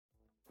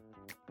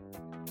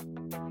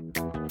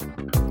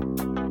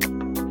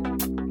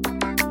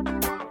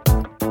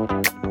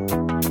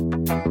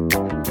Hello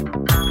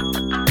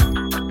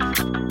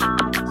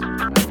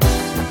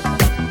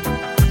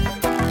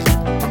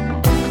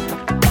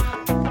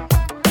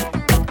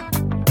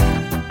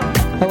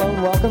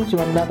and welcome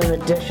to another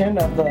edition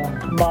of the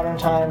Modern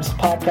Times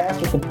podcast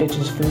with the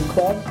Bitches Food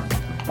Club,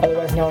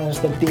 otherwise known as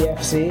the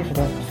BFC for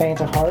the faint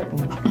of heart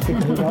and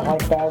people who don't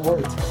like bad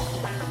words.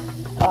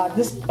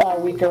 This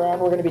week around,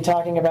 we're going to be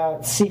talking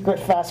about secret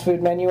fast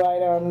food menu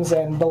items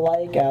and the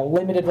like,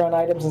 limited run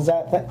items and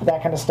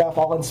that kind of stuff,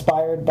 all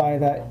inspired by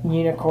that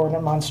unicorn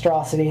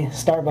monstrosity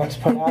Starbucks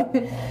put out.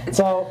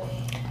 So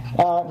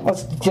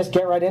let's just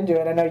get right into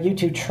it. I know you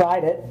two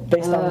tried it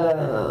based on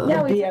the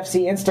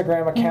BFC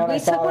Instagram account. We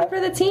took one for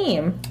the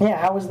team. Yeah,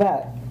 how was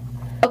that?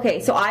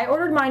 Okay, so I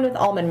ordered mine with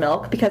almond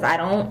milk because I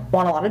don't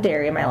want a lot of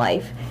dairy in my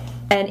life.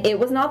 And it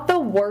was not the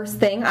worst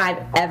thing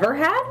I've ever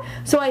had.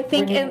 So I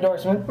think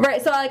endorsement.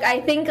 Right, so I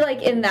think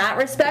in that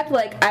respect,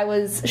 I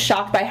was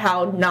shocked by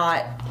how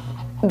not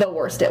the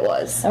worst it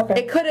was. Okay.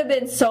 It could have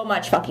been so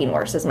much fucking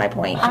worse is my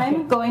point.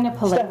 I'm going to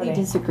politely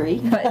disagree.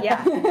 But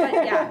yeah.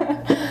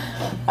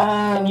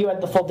 And you had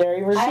the full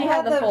dairy version? I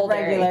had the full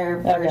regular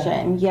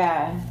version,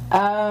 yeah.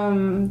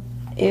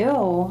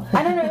 Ew.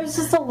 I don't know, it was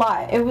just a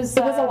lot. It was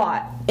a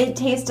lot. It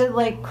tasted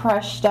like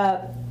crushed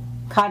up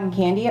cotton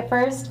candy at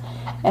first,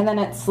 and then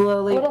it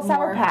slowly Little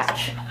Sour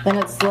Patch. Then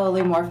it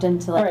slowly morphed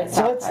into All right,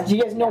 so do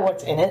you guys know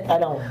what's in it? I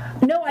don't.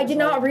 No, I did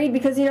not read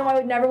because I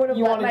would never would have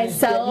let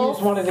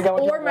myself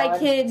or my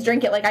kids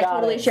drink it. I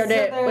totally shared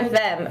it with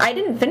them. I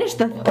didn't finish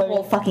the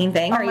whole fucking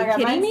thing. Are you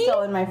kidding me? Mine's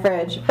still in my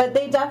fridge, but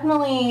they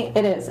definitely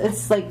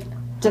it's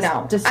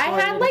just I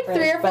had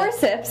 3 or 4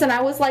 sips, and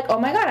I was like, "Oh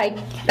my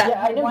god!"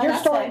 I know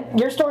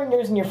you're storing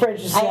yours in your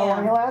fridge to see how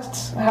long it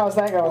lasts. How's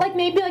that going?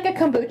 Maybe a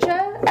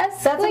kombucha-esque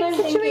That's what I'm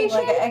situation.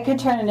 thinking. I could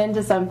turn it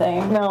into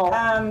something. No,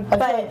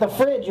 but the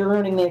fridge, you're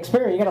ruining the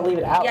experience. You gotta leave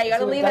it out. Yeah, you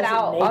gotta leave it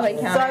out on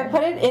the counter.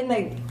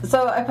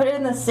 So I put it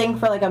in the sink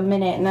for a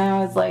minute, and then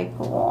I was like,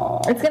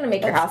 whoa. It's gonna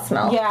make your house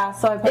smell. Yeah,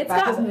 so I put it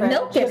back in the fridge. It's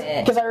got milk in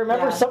it. Because I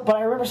remember,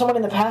 someone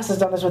in the past has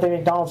done this with a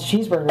McDonald's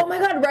cheeseburger. Oh my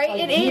god, right?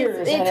 It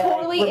is. It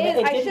totally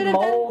is. I should have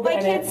done my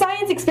kid's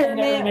science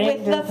experiment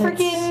with the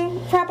freaking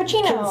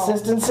Frappuccino.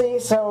 Consistency.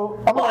 So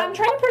I'm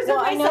trying to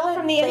preserve myself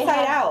from the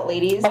inside out,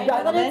 ladies. I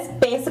know that it's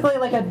basically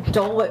like a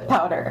Dole Whip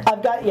powder.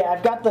 I've got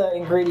the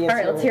ingredients. All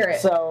right, let's hear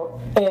it. So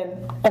and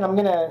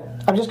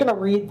I'm just gonna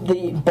read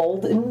the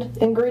boldened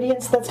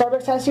ingredients that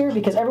Starbucks has here,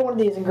 because every one of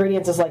these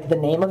ingredients is the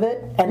name of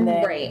it, and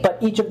then but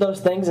each of those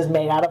things is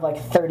made out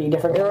of 30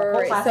 different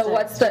chemicals. Right. So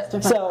what's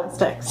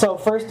so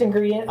first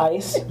ingredient,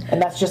 ice,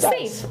 and that's just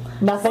ice.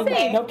 Nothing,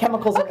 no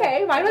chemicals.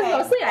 Okay, mine was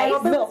mostly ice. I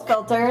hope it was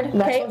filtered.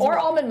 Okay, or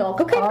almond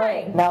milk. Okay, all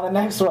right. Now the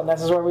next one.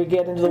 This is where we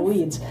get into the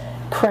weeds.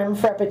 Creme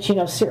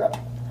Frappuccino syrup.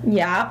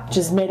 Yeah. Which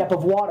is made up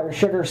of water,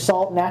 sugar,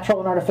 salt, natural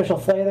and artificial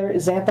flavor,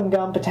 xanthan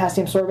gum,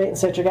 potassium sorbate, and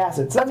citric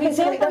acid. So that's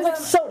like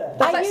soda.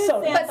 That's like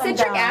soda. But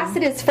citric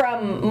acid is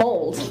from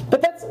mold.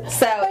 But that's ew.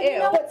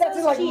 But that's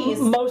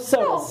in most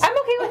sodas. No, I'm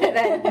okay with it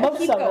then.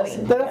 Most sodas.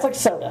 That's like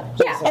soda.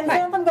 Yeah. And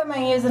xanthan gum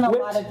I use in a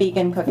lot of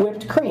vegan cooking.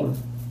 Whipped cream.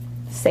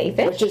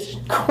 Safe-ish.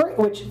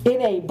 Which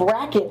in a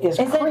bracket is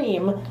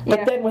cream,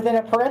 but then within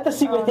a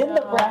parenthesis within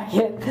the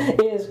bracket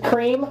is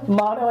cream,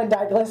 mono and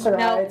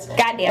diglycerides,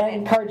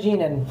 and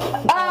carginin.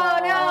 Oh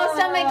no,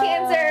 stomach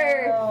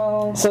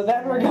cancer! So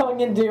then we're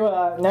going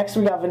into, next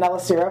we got vanilla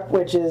syrup,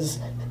 which is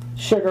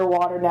sugar,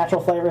 water,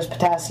 natural flavors,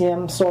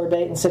 potassium,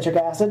 sorbate, and citric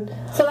acid.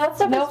 So that's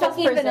no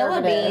fucking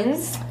vanilla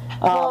beans.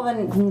 Well,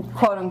 then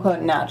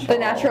quote-unquote natural. The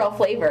natural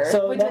flavor.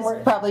 So which is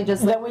probably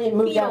just then we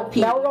move down.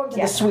 Now we're going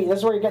to the sweet. This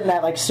is where you're getting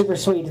that super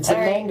sweet. It's the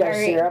mango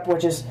syrup,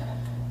 which is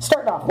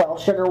starting off well.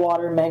 Sugar,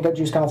 water, mango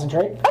juice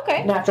concentrate.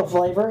 Okay. Natural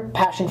flavor,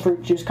 passion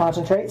fruit juice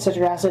concentrate,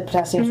 citric acid,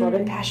 potassium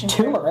sorbate,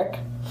 turmeric.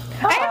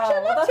 I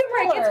actually love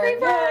turmeric. It's great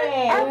for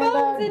our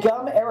bones. And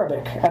gum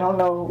Arabic. I don't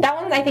know. That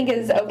one I think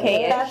is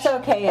okay. That's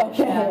okay.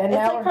 Okay. And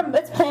now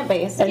it's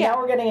plant-based. And now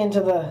we're getting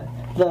into the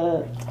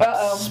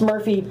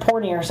Smurfy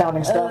pornier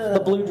sounding stuff, the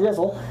blue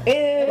drizzle. Which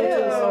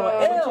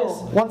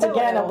is once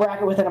again a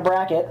bracket within a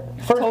bracket.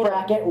 First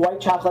bracket,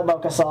 white chocolate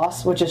mocha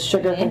sauce, which is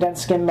sugar,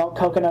 condensed skim milk,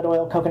 coconut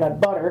oil,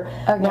 coconut butter,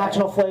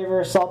 natural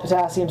flavor, salt,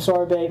 potassium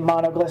sorbate,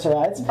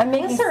 monoglycerides. I'm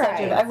making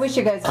I wish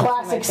you guys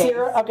classic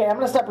syrup. Okay, I'm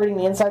gonna stop reading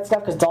the inside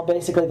stuff because it's all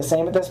basically the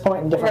same at this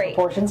point in different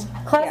proportions.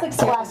 Classic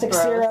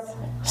syrup.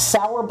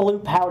 Sour blue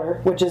powder,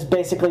 which is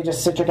basically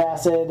just citric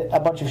acid, a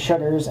bunch of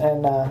sugars,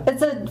 and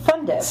it's a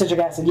fun dip. Citric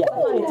acid, yeah.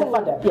 Ooh. It's a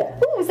fun dip, yeah.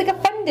 Ooh, it's like a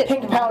fun dip.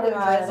 Pink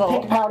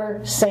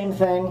powder, same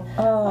thing.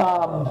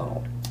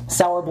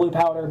 Sour blue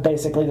powder,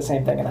 basically the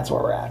same thing, and that's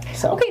where we're at.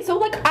 So okay,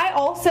 so I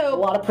also a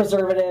lot of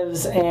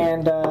preservatives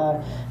and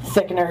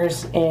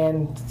thickeners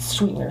and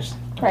sweeteners.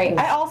 Right.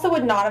 I also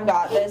would not have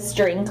got this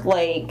drink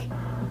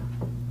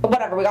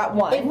whatever, we got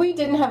one. If we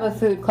didn't have a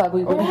food club,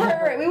 we wouldn't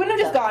have. We wouldn't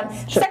have just gone.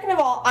 Sure. Second of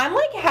all, I'm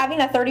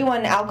having a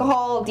 31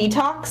 alcohol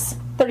detox,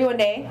 31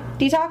 day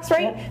detox,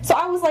 right? Yep. So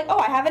I was like,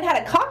 I haven't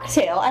had a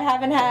cocktail. I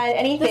haven't had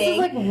anything.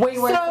 This is way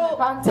worse than a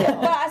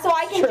cocktail. So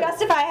I can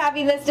justify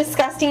having this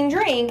disgusting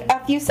drink,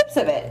 a few sips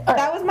of it. All right.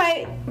 That was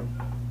my...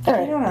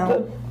 I don't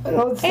know.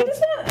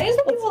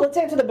 let's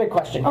answer the big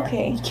question here.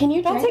 Okay. Can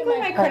you don't drink take away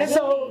in my credit?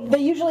 So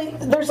there's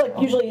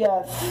usually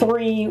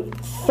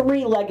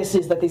three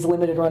legacies that these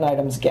limited run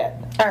items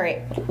get. All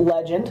right.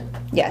 Legend.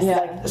 Yes. Yeah.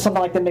 Like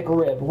something like the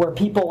McRib, where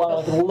people are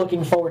like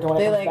looking forward to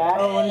when it comes back,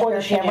 or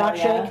the Shamrock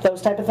Shake,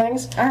 those type of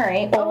things. All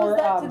right.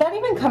 Oh, did that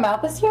even come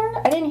out this year?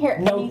 I didn't hear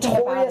anything about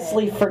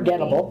Notoriously it.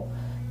 Forgettable,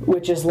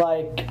 which is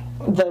like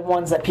the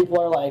ones that people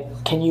are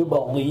like, can you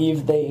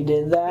believe they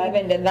did that?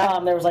 Even did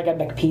that? There was like a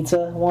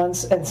McPizza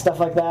once and stuff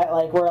like that,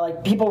 like where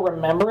like people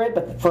remember it,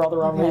 but for all the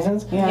wrong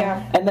reasons.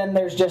 Yeah. And then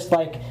there's just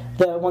like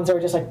the ones that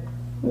were just like,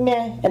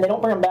 meh, and they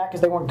don't bring them back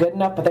because they weren't good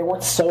enough, but they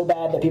weren't so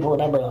bad that people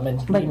remember them.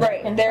 And Like,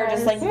 Right. They're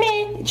just like,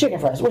 meh. chicken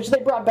fries, which they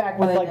brought back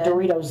with they like did?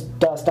 Doritos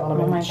dust on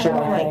them and shit.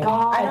 God. I think.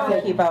 I don't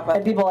think. keep up with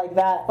And people like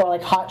that, or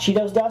like hot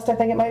Cheetos dust, I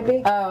think it might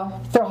be. Oh.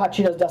 Throw hot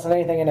Cheetos dust on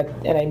anything, and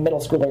a middle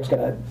schooler's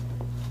gonna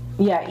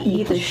Yeah,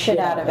 eat the shit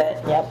out of it.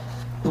 Yep,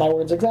 my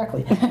words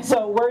exactly.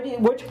 So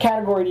which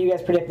category do you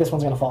guys predict this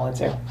one's gonna fall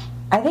into?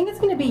 I think it's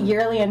going to be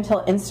yearly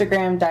until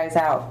Instagram dies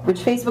out, which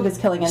Facebook is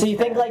killing. So you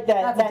think like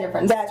that That's a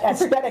difference. that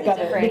aesthetic of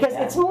it, different, because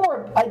yeah. it's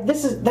more.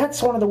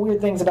 That's one of the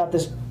weird things about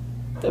this,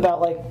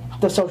 about like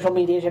the social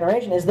media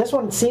generation, is this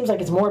one seems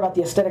like it's more about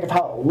the aesthetic of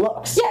how it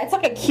looks. Yeah, it's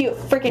like a cute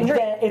freaking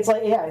drink. It's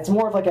like it's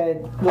more of like a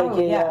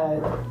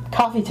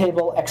coffee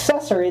table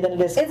accessory than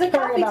it is. It's a caring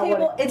coffee about what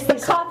table. it It's the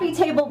tastes like. coffee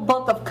table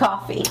book of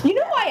coffee. You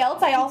know why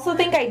else I also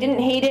think I didn't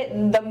hate it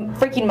the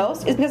freaking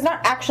most is because it's not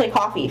actually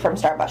coffee from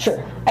Starbucks.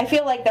 Sure. I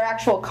feel like their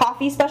actual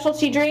coffee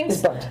specialty drinks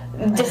It's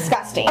burnt.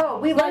 disgusting. Oh,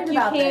 we learned like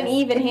about you can't this.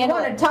 even if handle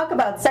you want it. to talk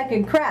about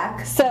second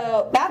crack.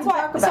 So that's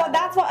why. talk about So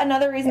that's what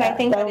another reason I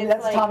think that it's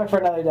that's like. a topic for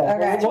another day.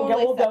 Okay.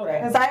 We'll go there.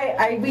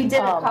 Because we did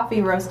a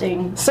coffee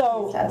roasting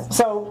So test.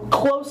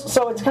 close.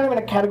 So it's kind of in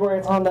a category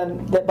it's on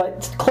then, but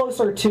it's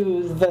closer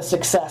to the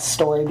success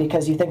story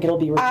because you think it'll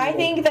be repeated. I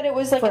think that it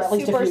was like for a at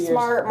least a super few years.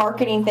 smart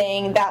marketing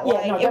thing that Yeah,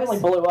 like no, it it definitely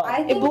was, blew up.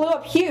 It blew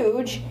up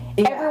huge.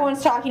 Yeah.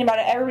 Everyone's talking about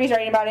it. Everybody's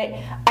writing about it.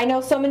 I know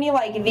so many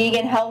like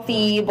vegan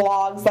healthy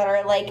blogs that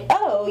are like,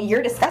 "Oh,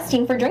 you're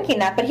disgusting for drinking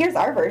that," but here's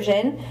our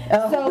version.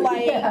 Oh, so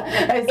like, yeah,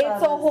 I it's saw a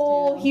this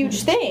whole too.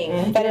 huge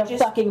thing that You're it a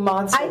just. fucking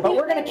monster, I but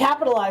think we're going to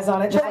capitalize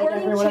on it just like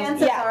everyone else.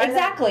 chances Yeah, are that-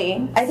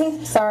 exactly. I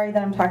think. Sorry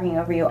that I'm talking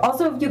over you.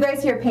 Also, if you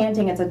guys hear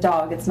panting, it's a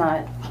dog. It's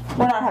not.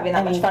 We're not having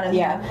that much fun in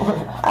Yeah.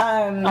 here.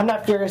 I'm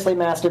not furiously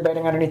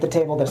masturbating underneath the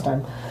table this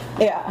time.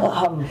 Yeah.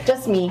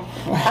 Just me.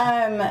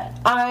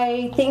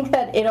 I think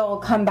that it'll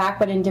come back,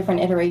 but in different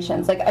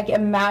iterations. Like, I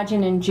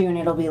imagine in June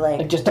it'll be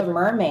like just the a-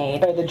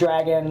 mermaid. Or the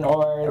dragon,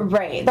 or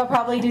Right. They'll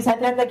probably do and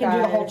something. then they can do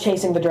the whole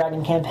chasing the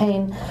dragon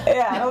campaign.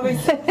 Yeah, it'll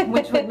be,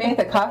 which would make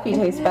the coffee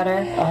taste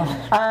better.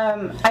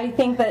 I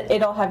think that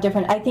it'll have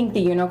different. I think the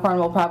unicorn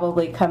will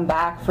probably come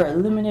back for a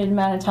limited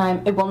amount of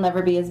time. It will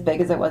never be as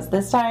big as it was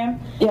this time.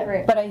 Yeah,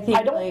 Right. But I think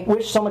I don't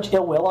wish so much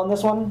ill will on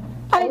this one.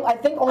 I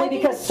think only I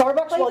think because it's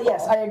Starbucks. Well, playful.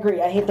 yes, I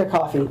agree. I hate their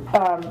coffee.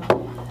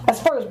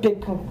 As far as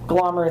big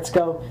conglomerates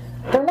go,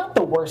 they're not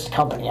the worst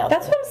company out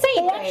That's there. what I'm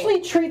saying. They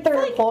actually treat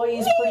their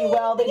employees pretty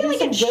well. They get do like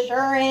some good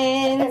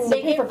insurance. and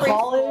they pay for free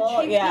college.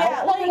 school, yeah.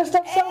 all that kind of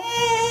stuff. So,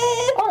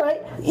 all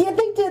right, yeah,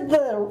 they did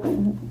the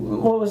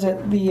what was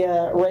it?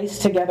 The race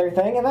together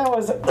thing, and that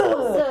was It's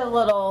a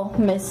little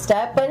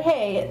misstep, but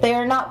hey, they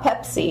are not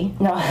Pepsi.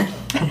 no.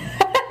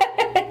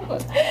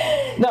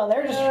 No,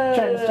 they're just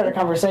trying to start a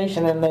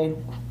conversation, and they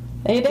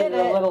They did did it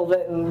a it. little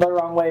bit in the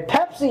wrong way.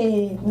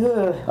 Pepsi.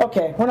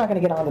 Okay, we're not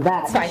going to get onto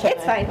that. It's fine.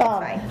 It's fine. It's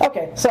fine.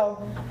 Okay,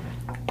 so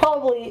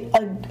probably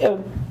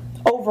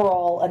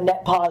overall a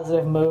net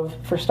positive move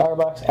for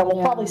Starbucks, and we'll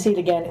Yeah. probably see it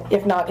again,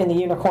 if not in the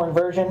unicorn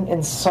version,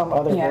 in some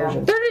other Yeah.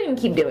 version. They're going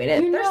to keep doing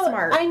it. You They're know,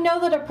 smart. I know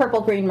that a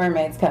purple green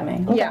mermaid's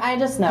coming. Yeah. I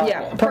just know.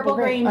 Yeah. it. Purple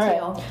green All right.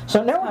 teal.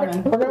 So now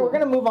Coming. we're going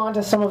to move on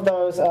to some of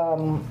those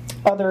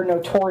other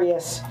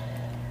notorious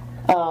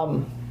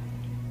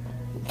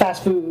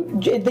fast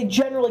food. They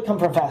generally come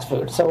from fast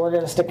food, so we're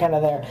going to stick kind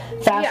of there.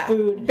 Fast Yeah.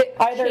 food, Big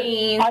either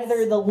chains.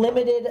 the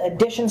limited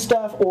edition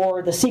stuff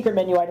or the secret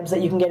menu items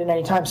that you can get at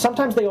any time.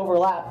 Sometimes they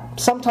overlap.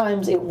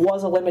 Sometimes it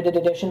was a limited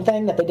edition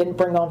thing that they didn't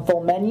bring on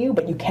full menu,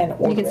 but you can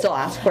order You can it. still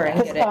ask for it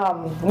and get it.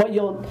 What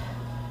you'll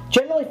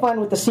generally find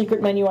with the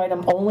secret menu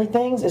item only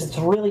things is it's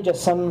really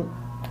just some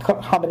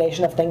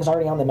combination of things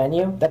already on the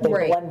menu that they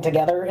Right. blend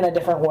together in a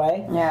different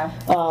way. Yeah.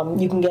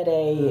 You can get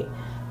a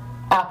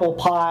apple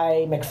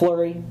pie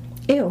McFlurry,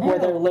 Ew. where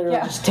they're literally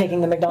Yeah. just taking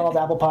the McDonald's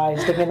apple pie,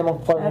 sticking it in the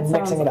McFlurry, That and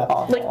mixing it sounds up.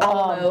 awful. Like a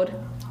la mode.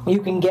 You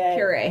can get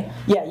Puree.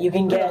 Yeah, you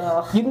can get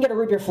Ugh. a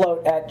root beer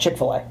float at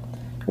Chick-fil-A,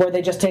 where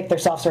they just take their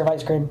soft serve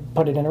ice cream,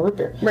 put it in a root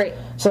beer. Right.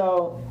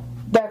 So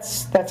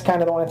that's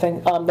kind of the only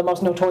thing. The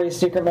most notorious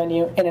secret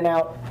menu,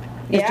 In-N-Out.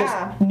 It's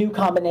Yeah. just new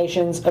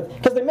combinations of,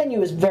 because their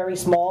menu is very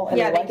small and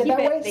Yeah, they like they it that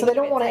keep it- way, they so they keep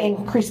don't it want to tight.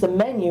 increase the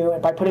menu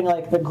by putting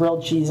like the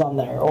grilled cheese on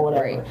there or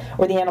whatever, Right.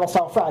 or the animal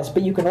style fries.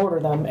 But you can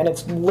order them, and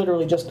it's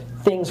literally just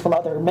things from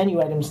other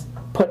menu items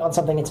put on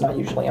something it's not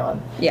usually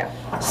on. Yeah.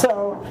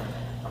 So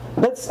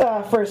let's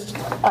let's first.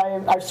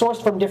 I've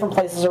sourced from different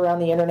places around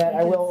the internet.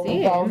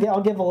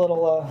 I'll give a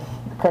little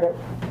credit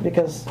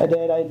because I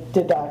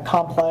did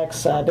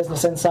Complex,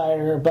 Business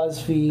Insider,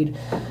 BuzzFeed.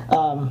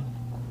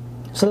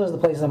 So those are the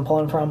places I'm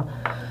pulling from.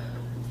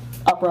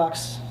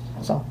 Uprocks.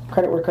 So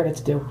credit where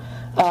credit's due.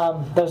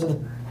 Those are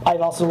the.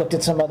 I've also looked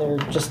at some other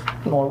just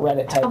more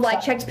Reddit type. I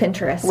checked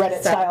Pinterest. Reddit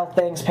style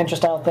things, Pinterest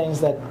style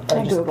things that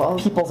are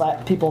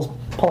just people's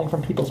pulling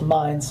from people's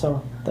minds.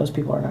 So those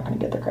people are not going to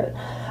get their credit.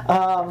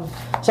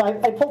 So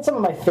I pulled some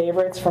of my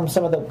favorites from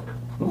some of the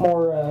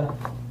more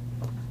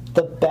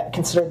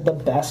considered the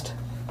best.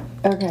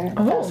 Okay.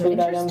 Fast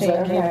food items.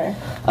 Okay.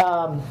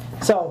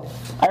 So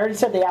I already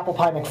said the apple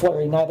pie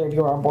McFlurry. Neither of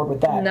you are on board with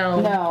that. No.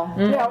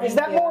 Now, is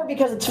that more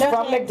because it's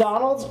from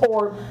McDonald's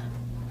or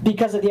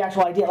because of the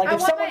actual idea? Like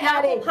if someone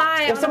had an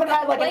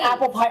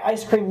apple pie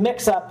ice cream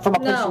mix-up from a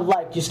place you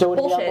liked, you still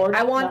wouldn't be on board?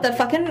 I want the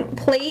fucking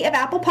plate of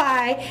apple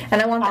pie,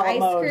 and I want the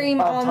ice cream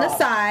on the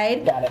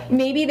side. Got it.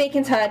 Maybe they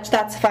can touch.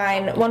 That's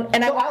fine. I want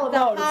the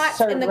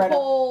hot and the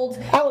cold.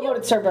 A la mode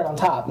it's served right on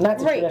top, and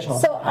that's traditional.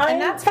 So and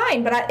that's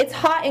fine, but it's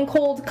hot and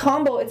cold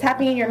combo. It's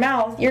happening in your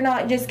mouth. You're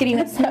not just getting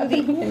a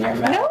smoothie in your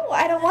mouth. No,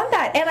 I don't want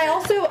that. And I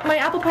also my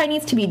apple pie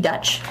needs to be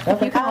Dutch.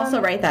 Okay. You can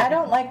also write that. I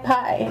don't like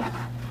pie.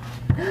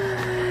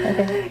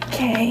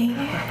 Okay.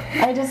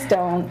 I just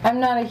don't. I'm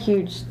not a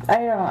huge. I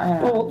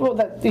don't. Well,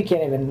 we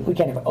can't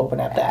even open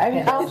up that. I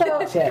mean, also,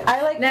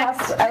 I like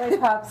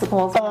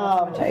popsicles.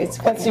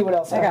 Let's see what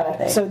else I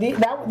got. So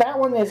that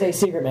one is a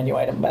secret menu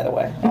item, by the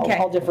way.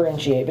 I'll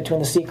differentiate between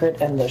the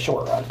secret and the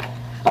short run.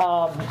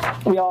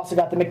 We also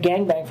got the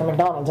McGangbang from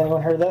McDonald's.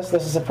 Anyone heard of this?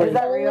 This is a pretty. Is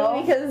that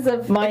real? Because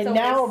of my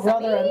now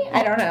brother.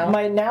 I don't know.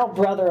 My now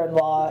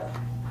brother-in-law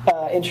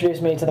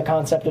introduced me to the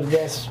concept of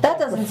this. That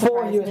doesn't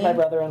before he was my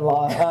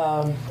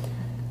brother-in-law.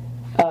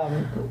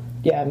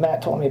 Yeah,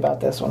 Matt told me about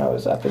this when I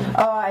was up in.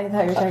 Oh, I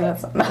thought you were talking about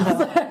something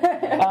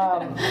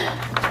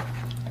else.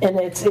 And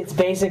it's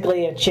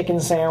basically a chicken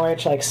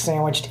sandwich, like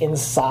sandwiched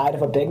inside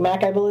of a Big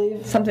Mac, I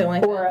believe. Something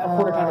like or that. Or a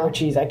quarter pounder with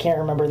cheese. I can't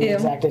remember the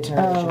exact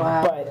iteration.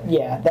 But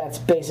yeah, that's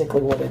basically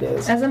what it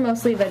is. As a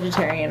mostly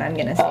vegetarian, I'm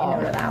gonna say no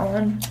to that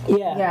one.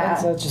 Yeah.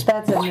 So it's just,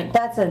 that's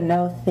a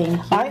no thank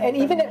you. And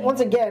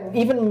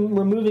even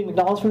removing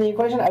McDonald's from the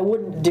equation, I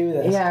wouldn't do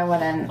this. Yeah, I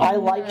wouldn't. I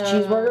like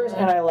cheeseburgers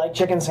and I like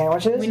chicken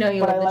sandwiches. We know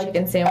you love the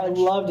chicken sandwich. I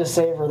love to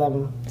savor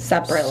them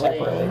separately.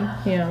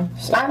 Yeah.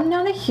 So. I'm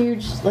not a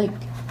huge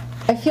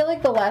I feel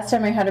like the last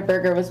time I had a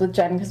burger was with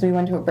Jen because we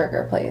went to a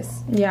burger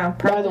place. Yeah,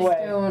 probably.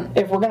 By the way,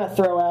 if we're going to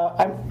throw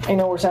out... I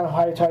know we're sounding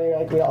high-toddy,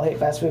 like we all hate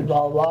fast food,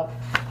 blah, blah, blah.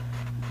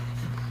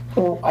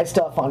 Well, I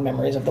still have fond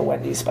memories of the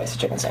Wendy's spicy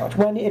chicken sandwich.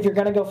 If you're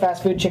going to go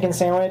fast food chicken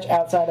sandwich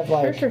outside of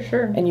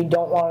Sure. and you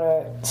don't want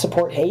to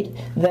support hate,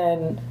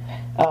 then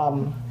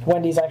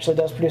Wendy's actually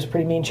does produce a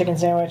pretty mean chicken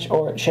sandwich,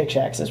 or Shake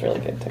Shack's is really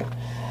good too.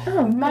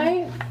 Oh,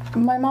 my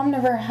mom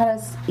never had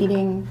us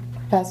eating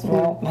fast food.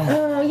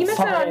 Well, you missed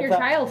out on your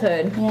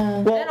childhood. Yeah.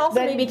 Well, and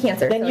also maybe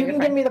cancer. Then you can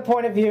give me the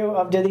point of view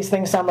of do these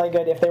things sound like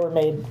good if they were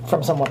made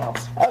from someone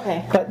else.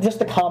 Okay. But just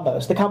the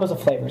combos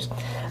of flavors.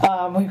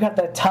 We've got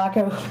the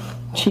taco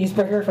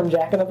cheeseburger from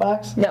Jack in the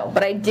Box. No,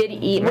 but I did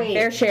eat my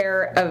fair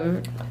share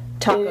of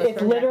tacos.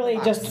 It's literally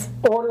just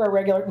order a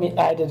regular.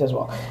 I did as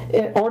well.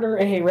 Order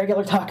a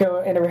regular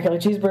taco and a regular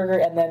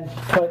cheeseburger, and then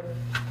put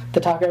the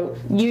taco.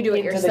 You do it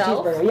into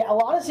yourself? The cheeseburger. Yeah, a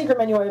lot of secret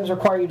menu items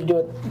require you to do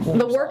it.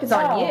 The work is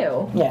on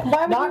you. Yeah,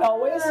 not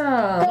always. Go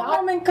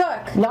home and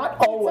cook. Not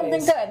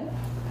always. Something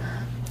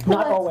good.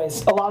 Not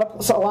always. A lot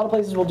of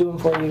places will do them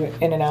for you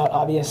in and out.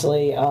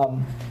 Obviously,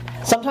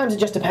 sometimes it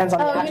just depends on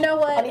the actual. You know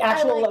what? On the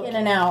actual I like in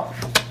and out.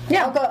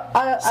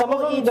 Yeah. Some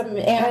of them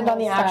depend on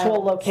the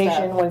actual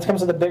location. When it comes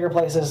to the bigger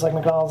places like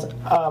McDonald's,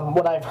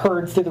 what I've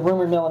heard through the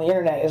rumor mill on the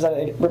internet is that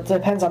it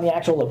depends on the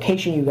actual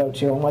location you go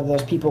to and whether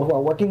those people who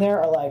are working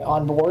there are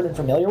on board and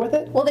familiar with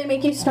it. Well, they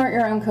make you snort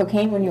your own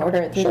cocaine when you order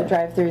it through the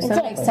drive-thru, so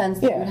it makes sense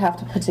that you would have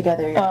to put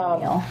together your own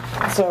meal.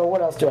 So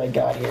what else do I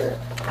got here?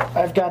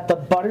 I've got the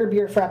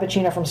butterbeer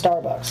frappuccino from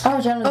Starbucks. Oh,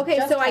 Jen,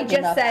 so I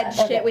just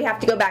said we have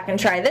to go back and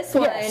try this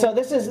one. Yeah, so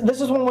this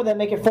is one where they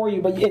make it for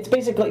you, but it's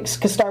basically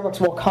because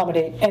Starbucks will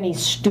accommodate any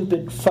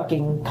stupid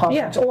fucking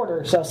complex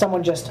order. So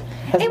someone just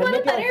has I want a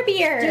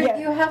butterbeer.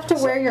 Do you have to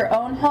wear your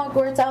own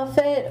Hogwarts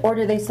outfit, or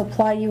do they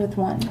supply you with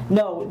one?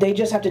 No, they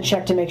just have to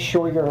check to make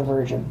sure you're a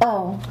virgin.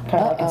 Oh,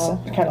 kind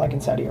of like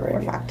in Saudi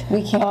Arabia.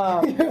 We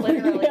can't.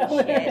 Literally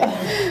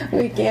shit.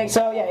 We can't.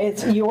 So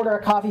yeah, you order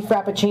a coffee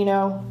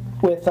frappuccino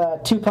with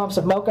 2 pumps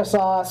of mocha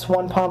sauce,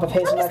 1 pump of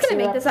hazelnut syrup. I'm just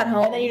gonna make this at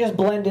home, and then you just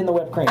blend in the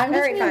whipped cream. I'm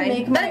very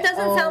fine. That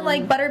doesn't sound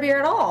like butterbeer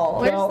at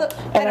all.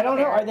 And I don't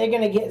know. Are they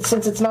going to get,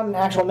 since it's not an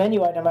actual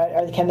menu item?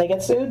 Can they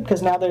get sued?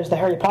 Because now there's the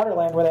Harry Potter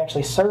land where they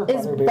actually serve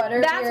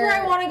butterbeer. That's where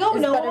I want to go.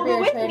 No one will go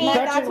with me.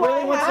 That's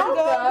why I have to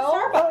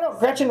go. Oh no,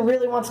 Gretchen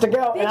really wants to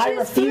go, and I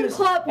refuse.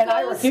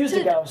 I refuse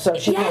to go. So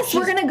yes,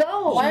 we're gonna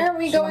go. Why aren't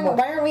we going?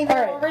 Why aren't we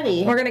there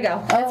already? We're gonna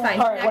go. That's fine.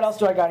 All right. What else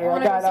do I got here?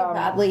 I got so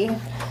badly.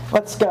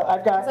 Let's go.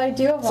 I've got. I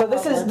do have so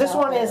this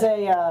one is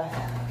a.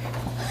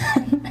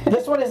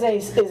 This one is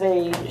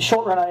a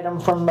short run item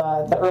from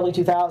the early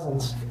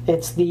 2000s.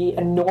 It's the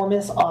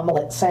enormous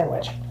omelet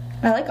sandwich.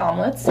 I like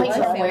omelets. Wait, I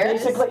like so where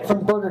sandwiches. Basically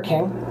from Burger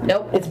King.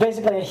 Nope. It's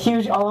basically a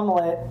huge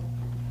omelet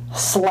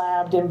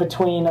slabbed in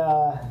between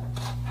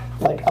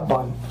like a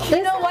bun.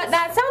 You know what?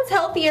 That sounds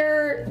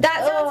healthier.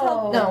 That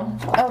sounds No.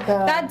 Oh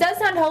god. That does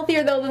sound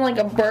healthier though than like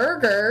a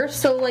burger.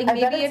 So like I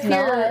bet maybe it's if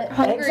you're not.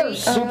 hungry,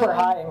 Eggs are super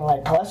high in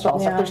like cholesterol and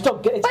stuff. Yeah. They're still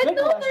good. It's But good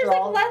no, there's like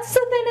cholesterol.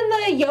 lecithin in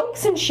the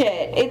yolks and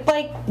shit. It's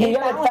like You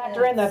gotta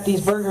factor in that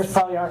these burgers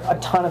probably aren't a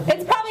ton of meat.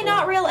 It's probably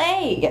not real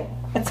egg.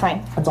 It's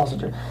fine. That's also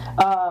true.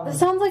 This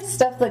sounds like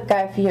stuff that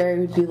Guy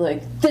Fieri would be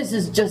like, this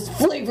is just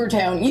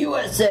Flavortown,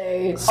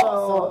 USA.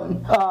 So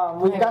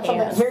we've got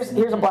something.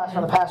 Here's a blast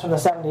from the past from the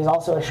 70s.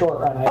 Also a short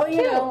run. Oh,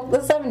 you know, the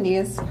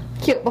 70s.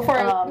 Cute. Before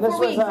This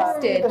we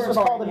existed. was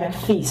called a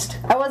McFeast.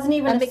 I wasn't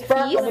even A a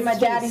sparkle in my McFeast.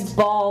 daddy's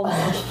balls.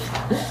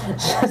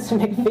 Just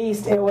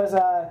McFeast.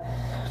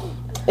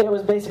 It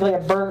was basically a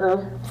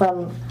burger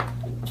from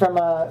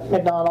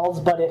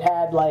McDonald's, but it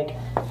had like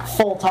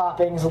full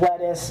toppings: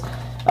 lettuce,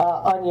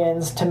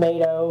 onions,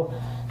 tomato,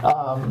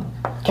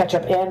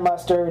 ketchup, and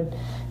mustard.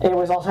 It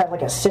was also had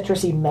like a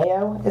citrusy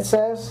mayo. It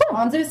says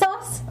Ponzu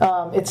sauce?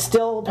 it's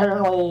still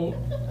apparently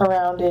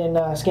around in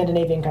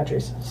Scandinavian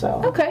countries.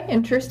 So Okay,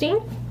 interesting.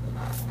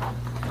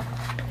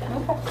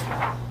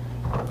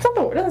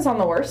 It doesn't sound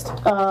the worst.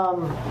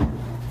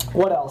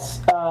 what else?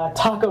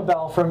 Taco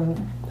Bell from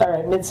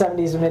mid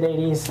 70s and mid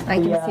 80s.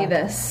 I can see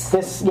this.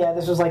 This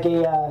was like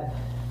a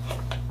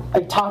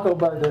taco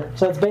burger.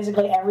 So it's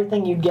basically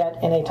everything you'd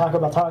get in a Taco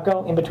Bell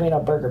taco in between a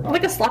burger bun.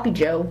 Like a sloppy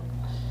Joe.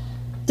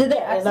 Did they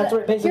and that's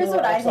what basically Here's what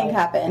what it I looks think like.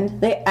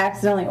 happened. They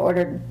accidentally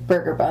ordered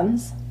burger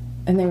buns.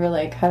 And they were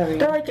like, how do we...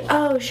 They're like,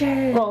 oh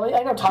shit. Well,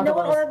 I know Taco No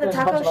one Bell. ordered the There's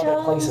a bunch of taco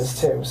other places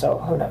too. So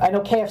who knows? I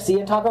know KFC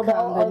and Taco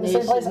Bell are the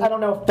same place. I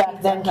don't know if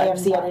back then Pizza Hut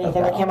KFC had and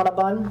anything that Taco came on a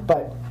bun,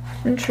 but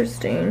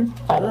Interesting.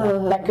 I don't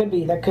know. That could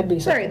be.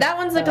 Sorry, that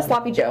one's like a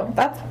sloppy Joe.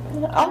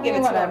 I'll give it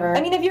to whatever. him.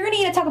 I mean, if you're gonna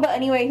eat a Taco Bell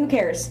anyway, who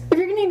cares? If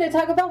you're going to eat a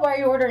Taco Bell, why are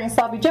you ordering a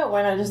sloppy Joe?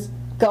 Why not just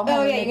go home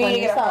Oh and yeah, make you one need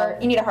to get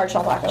yourself? you need a hard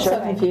shell taco. I'm so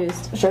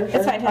confused. Sure.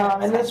 It's fine,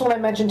 And this one I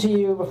mentioned to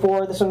you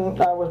before. This one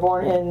was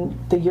born in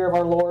the year of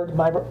our Lord,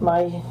 my birth year,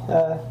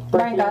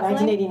 Ryan Gosling?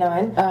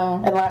 1989,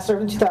 Oh. and last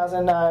served in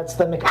 2000. It's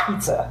the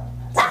McPizza.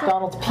 It's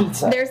McDonald's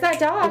pizza. There's that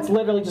dog. It's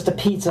literally just a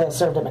pizza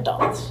served at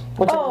McDonald's.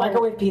 Which is a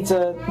microwave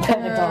pizza at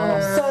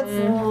McDonald's. So it's...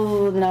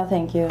 Ooh, no,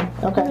 thank you.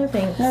 Okay. No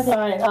thanks. All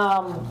right.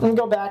 Let me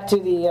go back to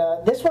the.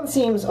 This one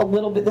seems a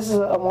little bit. This is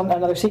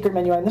another secret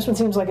menu item. This one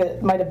seems like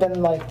it might have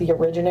been like the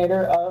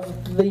originator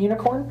of the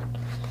unicorn,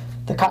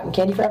 the cotton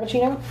candy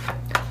frappuccino.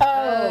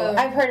 Oh,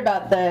 I've heard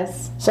about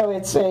this. So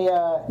it's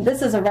a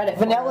This is a Reddit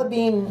vanilla forum.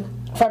 bean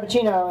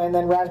frappuccino and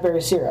then raspberry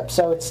syrup.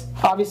 So it's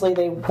obviously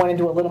they went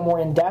into a little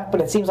more in depth,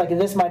 but it seems like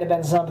this might have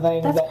been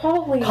something That's that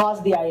probably-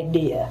 caused the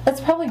idea.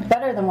 That's probably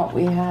better than what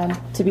we had,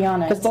 to be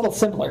honest. It's a little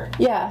simpler.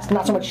 Yeah,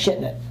 Not so much shit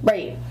in it.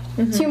 right.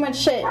 Too much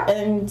shit,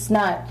 and it's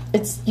not.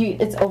 It's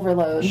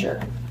overload.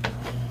 Sure.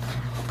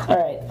 All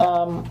right.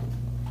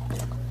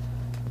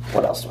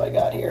 What else do I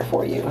got here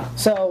for you?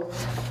 So,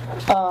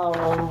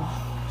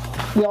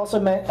 we also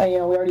we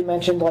already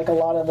mentioned like a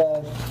lot of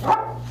the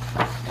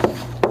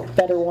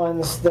better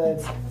ones, the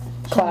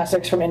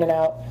classics from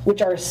In-N-Out,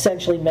 which are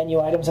essentially menu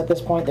items at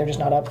this point. They're just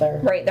not up there.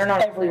 Right, they're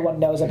not up Everyone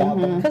knows about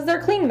them. Because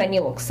their clean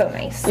menu looks so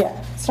nice.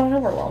 Yeah. It's not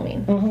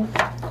overwhelming.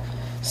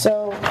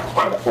 So,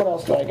 what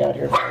else do I got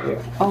here for you?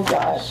 Oh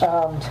gosh.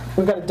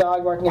 We've got a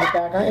dog barking in the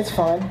background. It's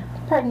fine.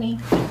 Pardon me.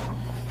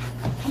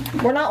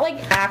 We're not like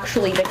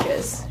actually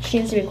bitches. She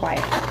needs to be quiet.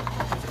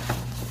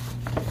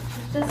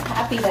 Just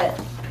happy that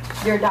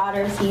your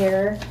daughter's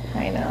here.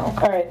 I know.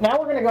 All right, now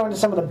we're going to go into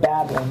some of the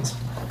bad ones.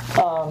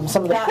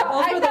 Some of the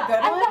Those were the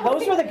good ones?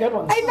 those were the good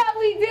ones. I thought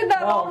we did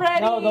that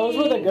already. No, those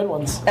were the good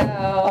ones.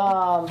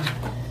 Oh.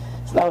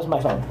 So that was my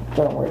phone.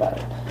 So don't worry about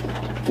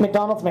it.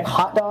 McDonald's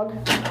McHot Dog.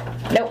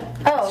 Nope.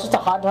 It's just a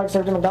hot dog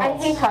served at I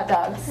McDonald's. hate hot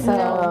dogs, so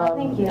no,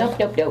 thank you.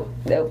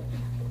 Nope.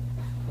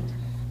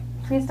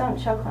 Please don't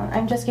choke on.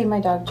 I'm just giving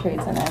my dog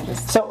treats, and I'm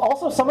just. So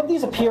also, some of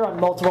these appear on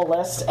multiple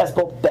lists as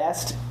both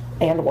best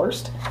and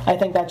worst. I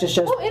think that just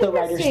shows the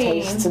writer's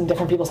interesting. tastes and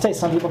different people's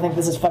tastes. Some people think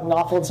this is fucking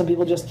awful, and some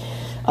people just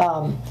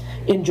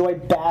enjoy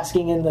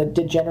basking in the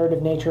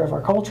degenerative nature of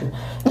our culture.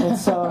 And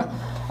so,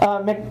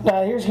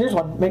 here's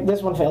one.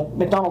 This one failed.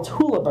 McDonald's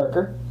Hula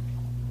Burger.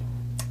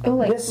 Oh,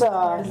 like This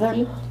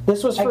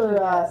was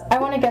for I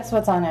want to guess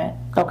what's on it.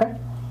 okay.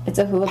 It's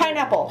a hula.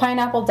 Pineapple.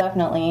 Pineapple,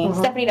 definitely.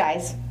 Stephanie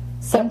dies.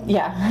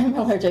 I'm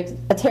allergic.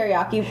 A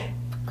teriyaki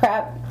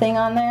crap thing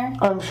on there.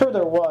 I'm sure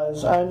there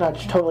was. I'm not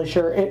totally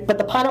sure. But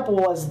the pineapple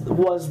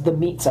was the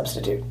meat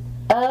substitute.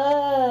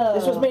 Oh.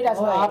 This was made as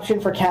an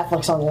option for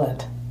Catholics on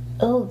Lent.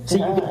 Oh, So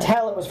you can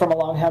tell it was from a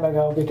long time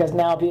ago because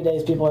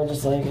nowadays people are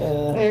just like.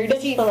 Or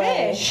just eat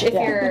fillet. fish if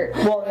Yeah. you're.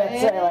 Well,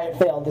 that's why it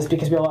failed. Is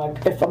because people are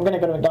like, if I'm going to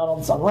go to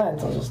McDonald's on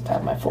Lent, I'll just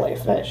have my fillet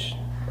of fish.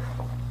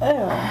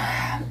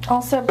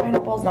 Also,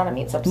 pineapple is not a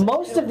meat substitute.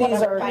 Most of these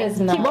Whatever, are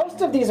fine. not.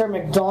 most of these are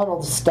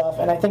McDonald's stuff,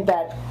 and I think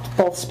that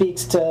both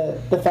speaks to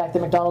the fact that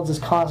McDonald's is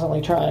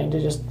constantly trying to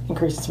just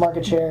increase its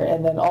market share,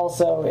 and then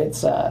also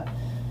it's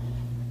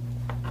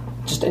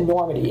just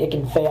enormity. It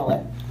can fail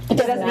at. It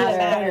doesn't even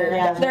matter. It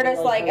doesn't They're just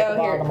really like, hurt oh,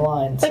 the here. bottom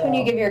line, It's like when so.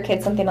 you give your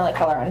kid something to like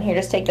color on. Here,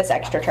 just take this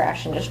extra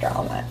trash and just draw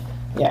on that.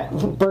 Yeah,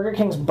 Burger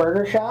King's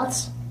burger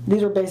shots.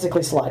 These are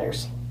basically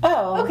sliders.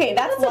 Oh, Okay,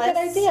 that's a good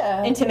less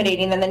idea.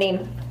 intimidating than the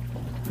name.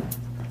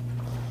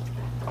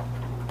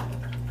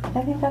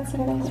 I think that's a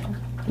good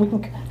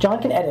idea.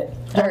 John can edit.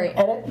 John, All right.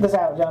 edit this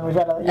out, John. We've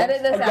got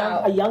Edit this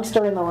out. a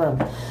youngster in the room.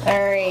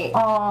 All right.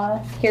 Aw.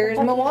 Here's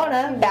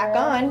Moana back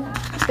on.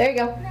 There you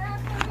go.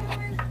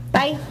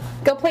 Bye.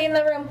 Go play in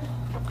the room.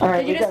 All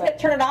right, Did you we just got it.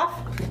 turn it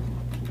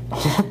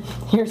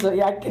off? Here's the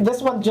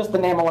this one. Just the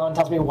name alone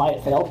tells me why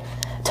it failed.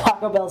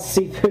 Taco Bell's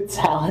seafood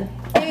salad.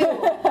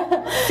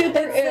 Super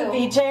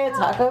Ceviche at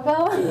Taco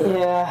Bell?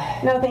 Yeah.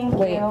 No, thank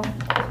Wait. you.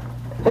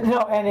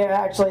 No, and it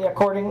actually,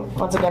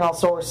 once again, I'll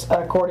source.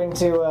 According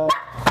to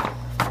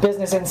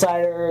Business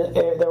Insider,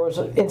 there was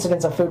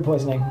incidents of food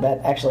poisoning that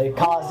actually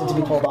caused it to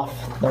be pulled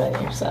off the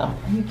menu. So, Are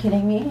you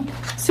kidding me?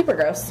 Super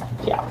gross.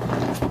 yeah.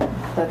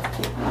 That's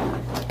cute.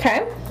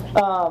 Okay.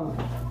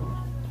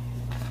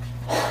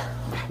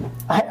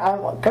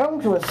 I'm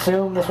going to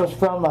assume this was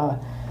from a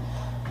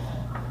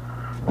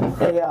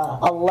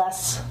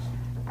less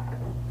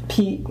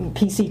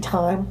PC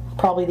time,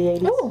 probably the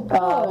 80s.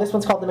 Ooh. This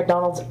one's called the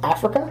McDonald's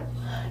Africa.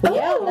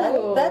 Yeah,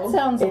 Ooh. that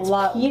sounds a It's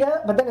lot.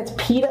 pita, but then it's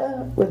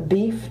pita with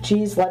beef,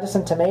 cheese, lettuce,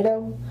 and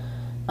tomato.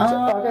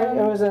 Okay,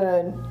 it was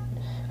an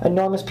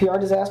enormous PR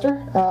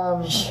disaster.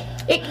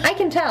 I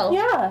can tell.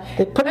 Yeah.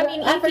 They put I it.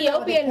 mean, Africa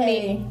Ethiopian with a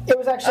K. meat. It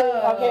was actually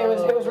okay.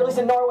 It was released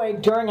in Norway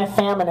during a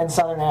famine in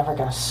southern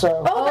Africa.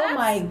 So Oh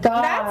my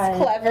God. That's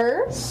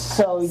clever.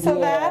 so So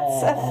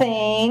that's a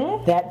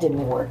thing. That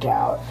didn't work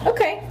out.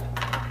 Okay.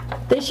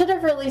 They should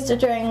have released it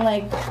during,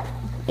 like,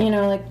 you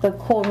know, like the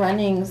Cool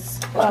Runnings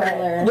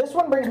trailer. This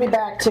one brings me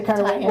back to kind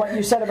of like what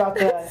you said about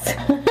the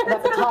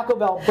Taco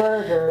Bell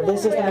burger.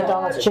 This is the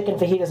McDonald's chicken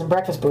fajitas and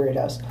breakfast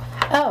burritos.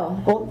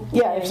 Oh. Well,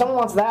 yeah, if someone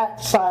wants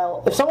that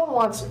style, if someone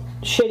wants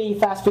shitty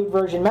fast food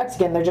version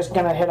Mexican, they're just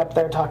gonna hit up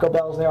their Taco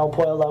Bells, their old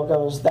Pollo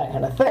Locos, that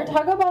kind of Are thing.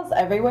 Taco Bells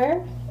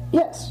everywhere?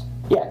 Yes,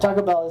 yeah,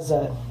 Taco Bell is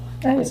a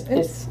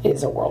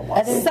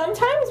worldwide.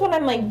 Sometimes when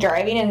I'm like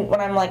driving and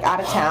when I'm like out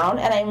of town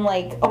and I'm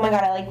like, oh my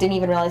god, I like didn't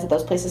even realize that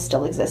those places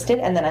still existed,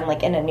 and then I'm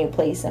like in a new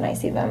place and I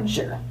see them.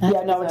 Sure.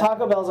 Yeah, no,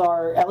 Taco Bells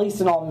are, at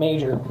least in all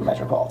major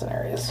metropolitan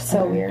areas.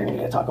 So weird. You're gonna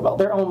get a Taco Bell.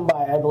 They're owned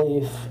by, I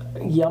believe,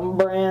 Yum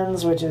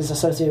Brands, which is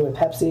associated with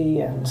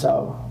Pepsi, and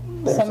so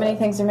there's So many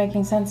things are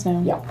making sense now.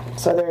 Yeah.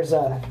 So there's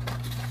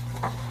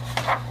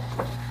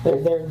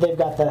they've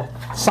got the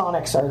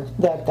Sonics, or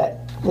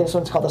that this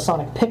one's called the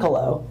Sonic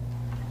Piccolo.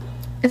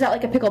 Is that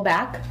like a pickle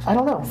back? I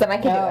don't know. So then I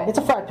can No. do it. It's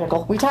a fried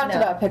pickle. We talked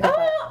about pickle.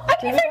 Oh, I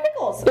can eat fried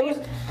pickles.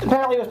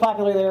 Apparently it was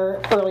popular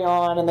there early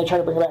on, and they tried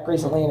to bring it back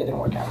recently, and it didn't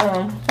work out.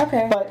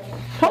 Okay. But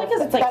Probably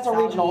 'cause it's, like, that's a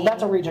regional. soggy.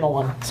 That's a regional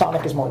one.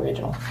 Sonic is more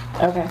regional.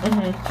 Okay.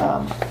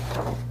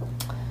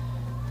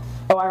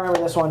 Oh, I remember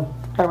this one.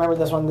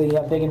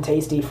 The Big and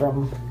Tasty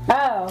from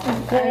Oh.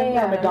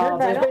 Yeah.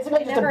 McDonald's. It was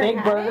basically just a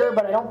big burger,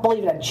 but I don't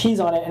believe it had cheese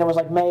on it, and it was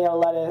like mayo,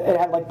 lettuce. It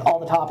had like all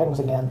the toppings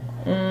again.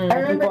 I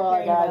remember People are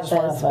like, hearing I about just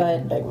want a this,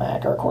 fucking but Big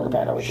Mac or a quarter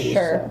pounder with cheese.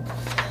 Sure.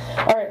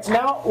 So. All right, so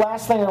now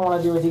last thing I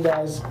want to do with you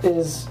guys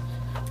is,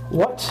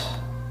 what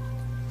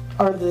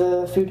are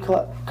the food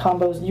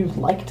combos you'd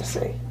like to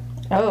see?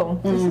 Oh,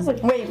 this is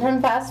like wait,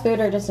 from fast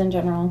food or just in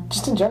general?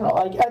 Just in general,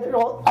 like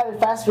either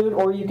fast food,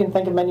 or you can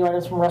think of menu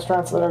items from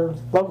restaurants that are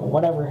local,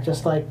 whatever.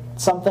 Just like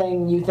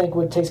something you think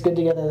would taste good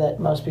together that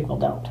most people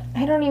don't.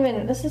 I don't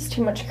even. This is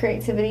too much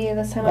creativity at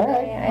this time of All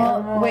right. day. I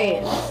don't know.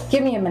 Wait,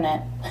 give me a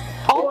minute.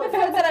 All the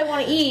foods that I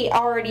want to eat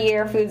already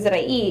are foods that I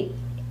eat.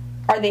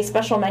 Are they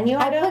special menu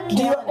items?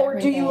 Do you, on or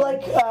do you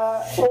everything.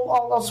 like?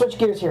 Well, I'll switch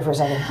gears here for a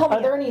second.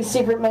 Are there any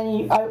secret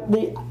menu?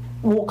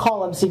 We'll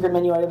call them secret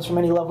menu items from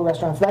any local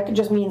restaurants. That could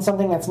just mean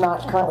something that's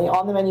not currently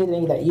on the menu,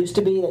 maybe that used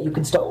to be, that you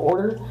can still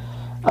order.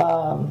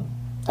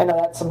 I know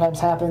that sometimes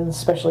happens,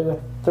 especially with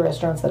the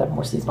restaurants that have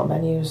more seasonal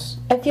menus.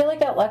 I feel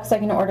like at Lux I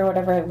can order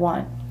whatever I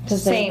want.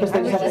 Same. Because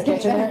they just have a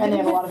kitchen there and they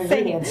have a lot of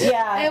ingredients.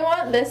 Yeah. I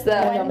want this though.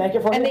 And they'll make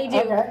it for and you? they do.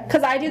 Okay.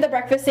 Because I do the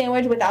breakfast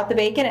sandwich without the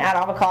bacon and add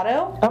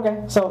avocado.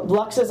 Okay, so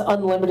Lux's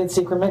unlimited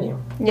secret menu.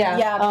 Yeah.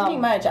 Yeah, pretty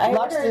much.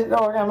 Lux did,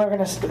 I'm not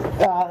going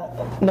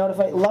to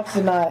notify. Lux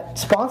did not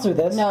sponsor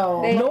this.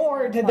 No.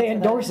 Nor did they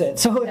endorse it.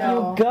 So if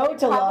No. you go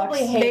to Lux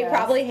Probably hate They us.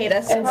 probably hate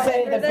us. and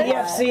say the for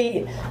this.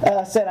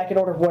 BFC said I could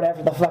order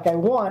whatever the fuck I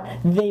want,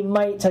 they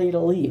might tell you to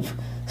leave.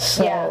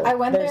 So Yeah, I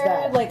went there's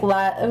there that. like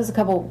it was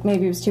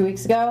maybe it was 2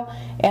 weeks ago,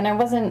 and I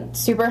wasn't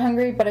super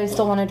hungry, but I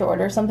still wanted to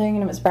order something,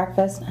 and it was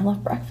breakfast. I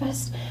love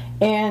breakfast,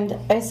 and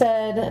I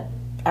said,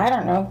 I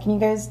don't know, can you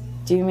guys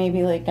do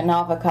maybe like an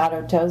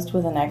avocado toast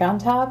with an egg on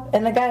top?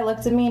 And the guy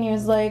looked at me and he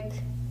was like,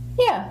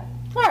 yeah,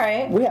 all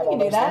right, We have can all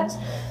do those that.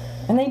 things.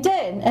 And they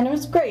did, and it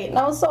was great, and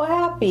I was so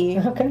happy.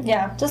 Okay.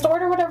 Yeah. Just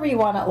order whatever you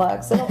want at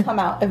Lux. It'll come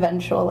out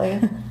eventually.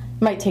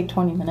 Might take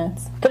 20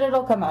 minutes, but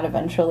it'll come out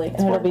eventually, and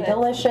it'll worth be it.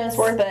 delicious. It's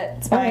worth it.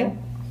 It's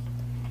fine.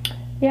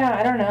 Yeah,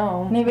 I don't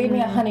know. And they made me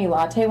a honey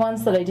latte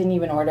once that I didn't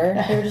even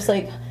order. They were just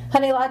like,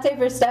 honey latte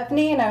for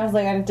Stephanie, and I was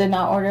like, I did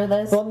not order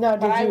this. Well, now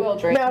did I you? will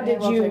drink Now it. did I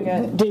will you? drink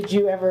it. Did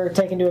you ever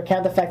take into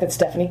account the fact that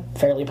Stephanie,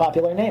 fairly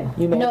popular name?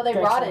 You No, they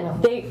drank brought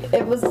some- it.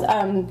 It was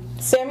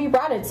Sammy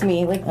brought it to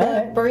me. Like the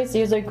Alright.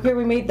 barista was like, "Here,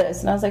 we made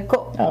this," and I was like,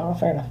 "Cool, Oh,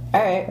 fair enough. all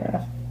right, Fair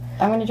enough.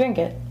 I'm gonna drink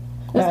it."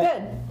 It was Right.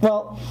 good.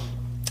 Well,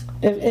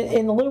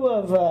 in lieu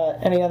of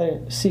any other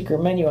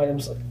secret menu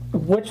items,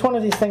 which one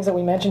of these things that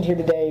we mentioned here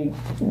today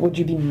would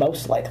you be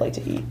most likely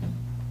to eat?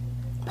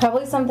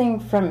 Probably something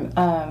from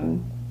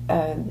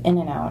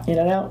In-N-Out.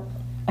 In-N-Out?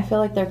 I feel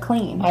like they're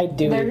clean. I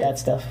do They're- eat that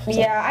stuff. so.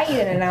 Yeah, I eat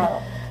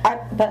In-N-Out.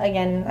 But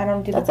again, I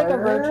don't do That's the like a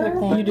burger. road trip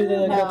thing. You do the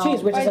grilled No.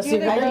 cheese, which I is a do the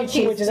secret grilled menu,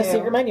 cheese which is a too.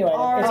 secret menu item.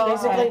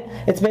 Oh,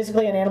 It's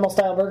basically an animal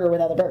style burger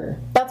without a burger.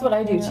 That's what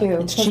I do too.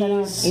 It's 'cause I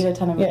don't cheese. eat a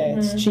ton of Yeah, meat.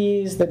 it's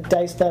cheese, the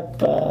diced up,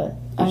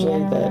 usually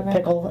Onion or the whatever.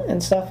 pickle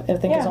and stuff.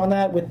 Everything is Yeah. on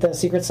that with the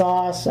secret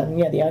sauce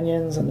and the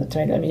onions and the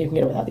tomato. I mean, you can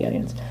get it without the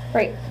onions.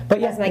 Right. But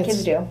yeah, As my it's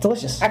kids do.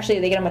 delicious. Actually,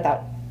 they get them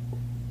without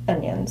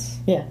onions.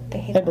 Yeah, They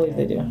hate I believe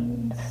they do.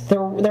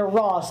 They're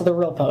raw, so they're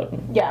real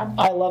potent. Yeah.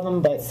 I love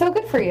them, but So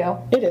good for you.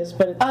 it is.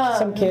 But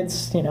some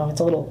kids, it's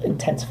a little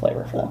intense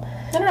flavor for them.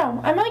 I don't know.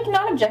 I'm like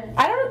not I'm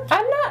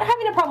not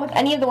having a problem with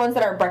any of the ones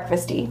that are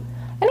breakfasty.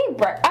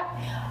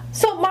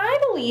 So my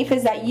belief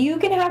is that you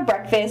can have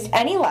breakfast,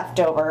 any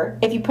leftover,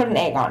 if you put an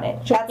egg on it.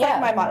 That's Yeah.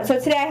 like my motto. So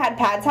today I had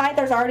pad thai.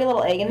 There's already a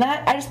little egg in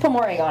that. I just put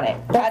more egg on it.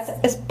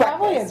 It's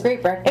probably a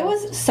great breakfast. It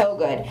was so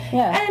good.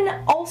 Yeah. And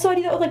also I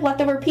do that with like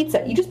leftover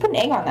pizza. You just put an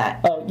egg on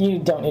that. Oh, you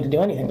don't need to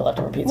do anything to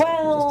leftover pizza.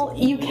 Well,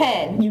 you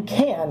can. You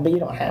can, but you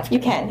don't have to.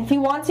 You can. If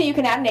you want to, you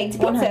can add an egg to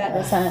pizza.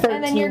 100%.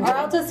 And then you're Or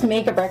I'll just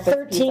make a breakfast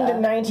 13 pizza. to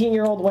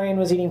 19-year-old Wayne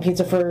was eating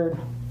pizza for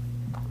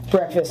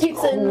breakfast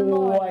Pizza in the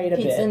morning, quite a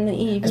bit. pizza in the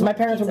evening, Because my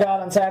parents would pizza go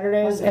out on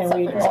Saturdays, and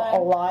we supper time.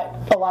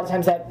 a lot of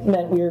times that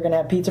meant we were going to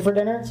have pizza for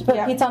dinner. Put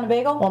Yeah. pizza on a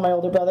bagel. While my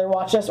older brother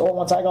watched us, or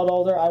once I got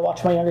older, I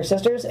watched my younger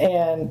sisters,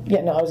 and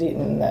I was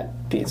eating that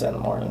pizza in the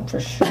morning for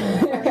sure,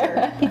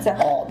 pizza.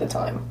 all the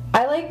time.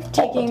 I like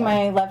taking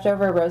my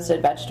leftover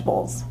roasted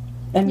vegetables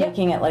and Yep.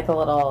 making it like a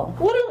little.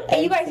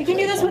 Literally, you guys, you can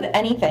do this with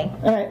anything.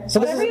 All right, so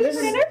Whatever you eat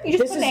for dinner, you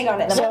just put an egg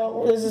on it.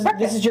 So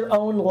this is your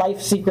own life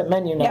secret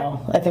menu now.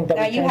 Yep. I think that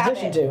Now we you have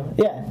transition it.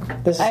 to. Yeah,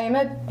 this is I am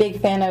a big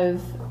fan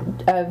of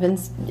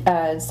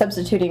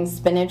substituting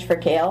spinach for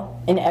kale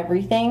in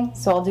everything.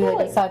 So I'll do like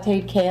Really? a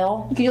sautéed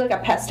kale. You can do like a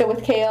pesto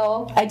with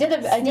kale. I did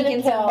a Sneak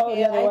in some kale. kale.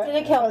 the other way. I did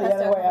a kale the pesto.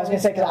 other way. I was gonna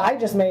say because I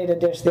just made a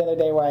dish the other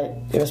day where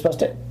it was supposed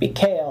to be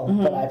kale,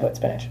 but I put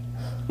spinach.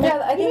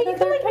 Yeah, I You think can that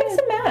they're like mix and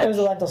It match. was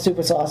a lentil soup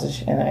with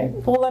sausage, and I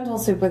full lentil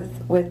soup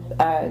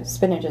with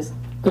spinach is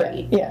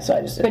great. Yeah, so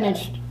I just did that.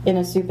 Spinach in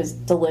a soup is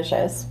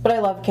delicious, but I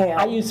love kale.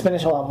 I use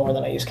spinach a lot more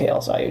than I use kale,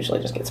 so I usually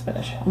just get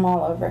spinach. I'm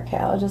all over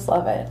kale. I just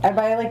love it. I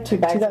buy like 2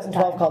 bags. at a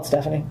 2012 time. called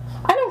Stephanie.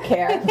 I don't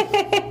care.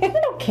 I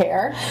don't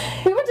care.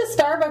 We went to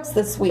Starbucks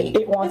this week.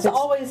 It wants it's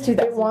always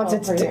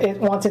 2012.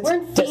 It wants its We're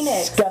in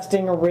Phoenix.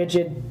 disgusting,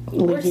 rigid,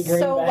 We're leafy green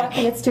so bag.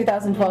 lucky it's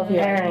 2012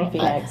 here in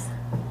Phoenix.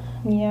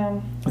 Yeah.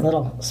 A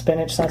little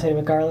spinach sauteed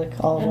with garlic,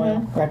 olive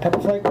oil, red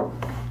pepper flake.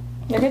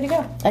 You're good to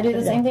go. I do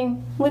the same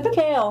thing with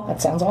kale. That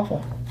sounds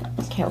awful.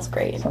 Kale's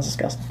great. Sounds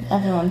disgusting.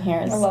 Everyone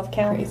here is I love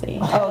kale. crazy.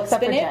 I love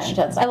except for spinach.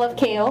 Jen. I love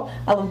kale.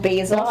 I love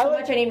basil No, I so like-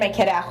 much. I named my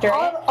kid after it.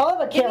 I'll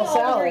have a Give me kale all the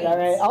salad, greens. all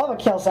right? I'll have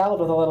a kale salad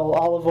with a little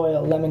olive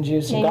oil, lemon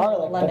juice, and Yeah,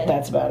 garlic, lemon. but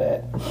that's about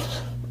it.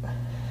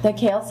 The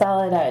kale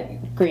salad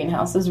at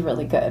Greenhouse is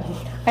really good.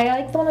 I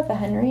like the one with the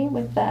Henry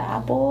with the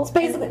apple. It's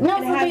basically- no,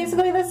 it's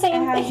basically the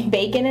same It has thing.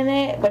 bacon in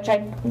it, which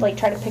I like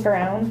try to pick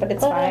around, but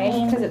it's But I fine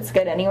mean- because it's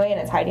good anyway,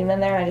 and it's hiding in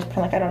there. And I just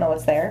pretend like I don't know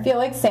what's there. I feel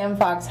like Sam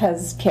Fox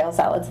has kale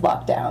salads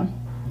locked down.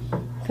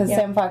 Because Yeah.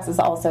 Sam Fox is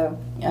also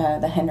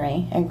the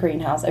Henry and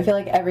Greenhouse. I feel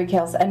like every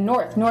kale and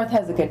North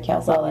has a good kale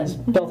Well, salad. he's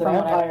built an from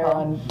what I empire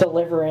recall. on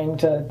delivering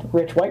to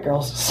rich white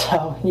girls,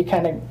 so you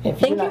kind of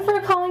Thank you for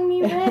calling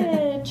me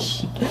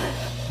rich.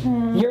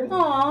 you're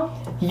Aw.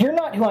 you're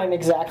not who I'm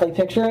exactly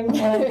picturing.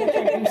 When I'm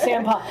picturing you,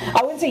 Sam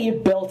I wouldn't say you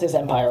built his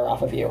empire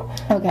off of you.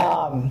 Okay.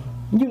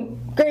 You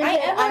Granted, I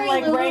am I'm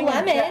like wearing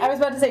wearing. Lululemon. I was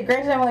about to say,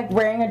 granted, I'm like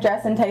wearing a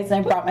dress and tights,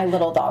 and I brought my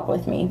little dog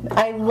with me.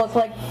 I look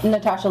like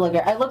Natasha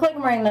Leggero. I look like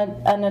I'm wearing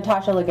a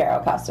Natasha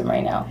Leggero costume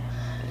right now,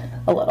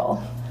 a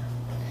little.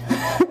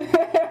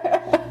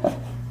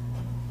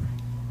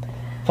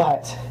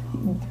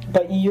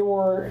 but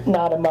you're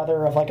not a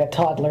mother of like a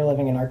toddler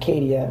living in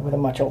Arcadia with a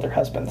much older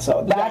husband,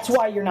 so that's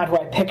why you're not who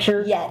I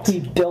picture. Yet. Who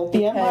built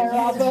the empire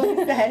off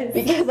of.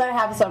 Because I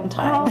have some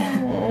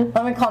time.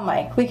 Let me call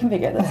Mike. We can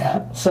figure this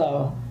out.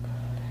 So,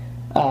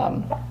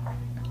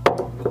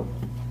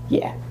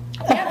 yeah.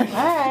 All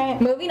right.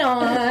 Moving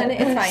on.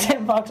 It's fine.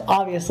 Sam Fox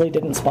obviously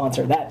didn't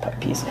sponsor that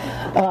piece.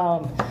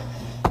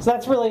 So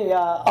that's really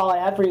all I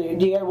had for you.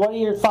 What are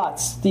your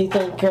thoughts? Do you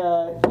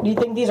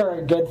think these are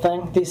a good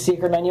thing? These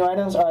secret menu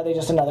items, or are they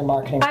just another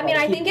marketing? I mean,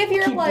 I think if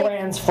you're keep like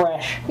brands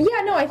fresh.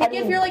 Yeah, no, I think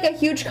if you're like a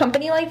huge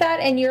company like that,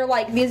 and you're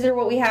like, these are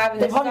what we have,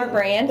 and this is our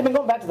brand. I've been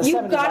going back to the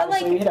 70s. Gotta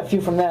Obviously. We hit a few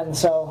from then,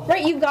 so.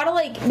 Right, you've got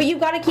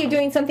to keep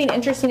doing something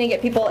interesting to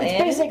get people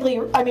in. Basically,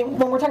 I mean,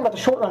 when we're talking about the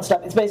short run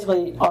stuff, it's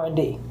basically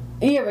R&D.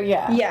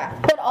 Yeah.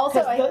 But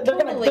also, they're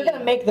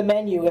gonna make the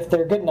menu if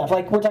they're good enough.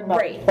 Like we're talking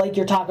about, like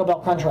your Taco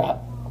Bell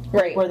Crunchwrap.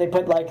 Right. Where they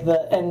put like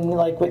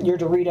with your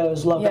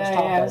Doritos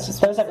logos,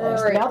 those type of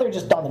things. Now they're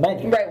just on the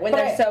menu. Right. When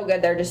they're so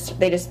good,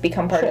 they just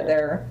become part of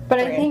their. But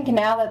brand. I think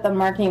now that the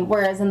marketing,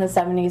 whereas in the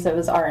 70s it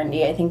was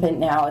R&D, I think that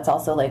now it's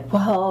also like,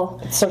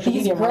 well, these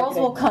girls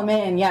marketing. will come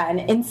in, and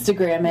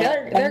Instagram it.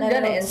 They're and good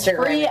at it's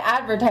Instagram. Free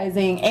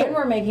advertising, and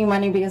we're making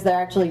money because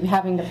they're actually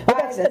having to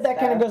buy this that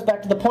kind of goes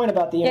back to the point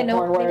about the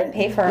unicorn,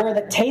 where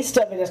the taste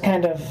of it is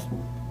kind of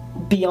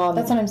beyond.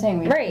 That's what I'm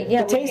saying.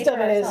 The taste of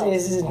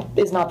it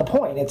is not the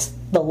point. It's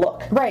the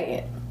look.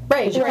 Right.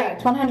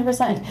 Correct.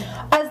 100%.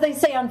 As they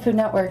say on Food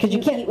Network, because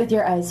you can't eat with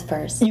your eyes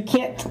first. You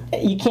can't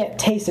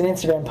taste an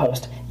Instagram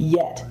post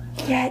yet.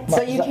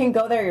 So you can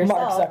go there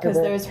yourself because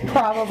there's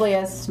probably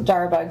a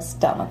Starbucks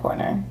down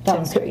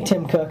the street.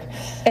 Tim Cook,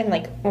 and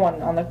like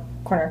one on the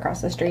corner across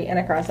the street and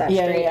across that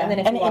street, and then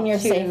if you walk in your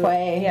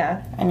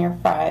Safeway, and your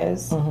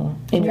fries,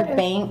 in your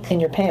bank, in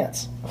your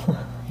pants.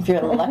 If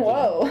you're lucky.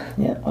 Whoa.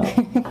 Yeah.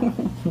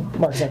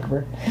 Mark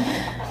Zuckerberg.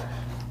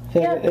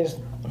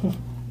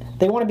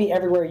 They want to be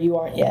everywhere you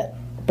aren't yet.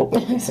 But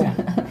we'll be soon.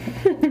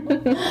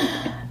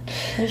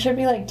 There should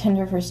be like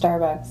Tinder for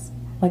Starbucks.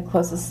 Like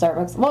closest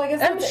Starbucks. Well, I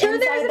guess I'm sure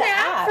there's an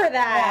app for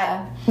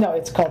that. Yeah. No,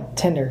 it's called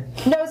Tinder.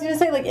 No, I was going to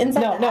say like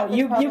inside. No,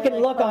 you can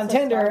look on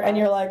Tinder Starbucks. And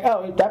you're like,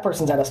 oh, that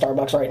person's at a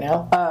Starbucks right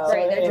now. Oh, so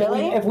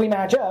right. If we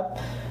match up,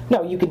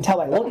 no, you can tell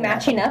by looking.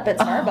 Matching up at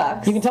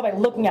Starbucks. You can tell by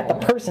looking at the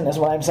person is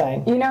what I'm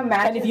saying.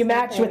 And if you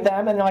match with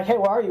them and they're like, hey,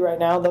 where are you right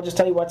now? They'll just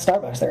tell you what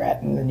Starbucks they're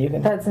at, and then you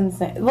can. That's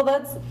insane. Well,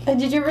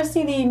 did you ever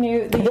see the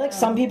new? I feel like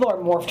some people are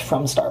morphed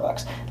from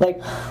Starbucks. Like,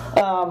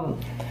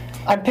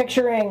 I'm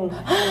picturing.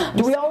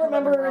 Do we all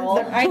remember?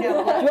 I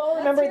know. Do you all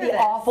remember the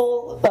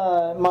awful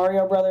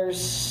Mario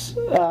Brothers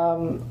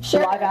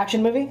live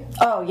action movie?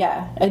 Oh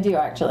yeah, I do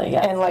actually.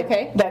 Yeah. And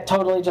that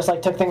totally just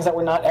like took things that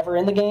were not ever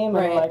in the game.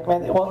 And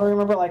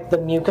remember like the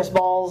mucus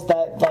balls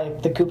that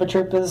like the Koopa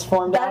Troop is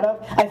formed out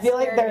of. I feel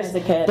like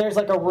there's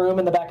like a room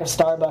in the back of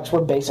Starbucks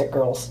where basic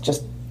girls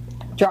just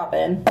drop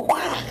in.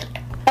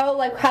 Oh,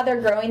 like how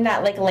they're growing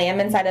that like lamb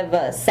inside of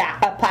a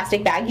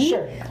plastic baggie?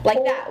 Sure.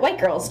 That. White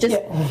girls just,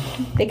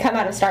 they come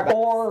out of Starbucks.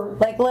 Or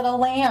like little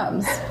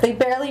lambs. They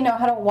barely know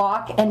how to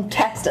walk and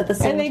text at the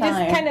same time. And they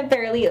just kind of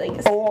barely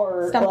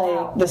stumble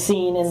out. The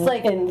scene in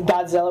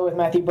Godzilla with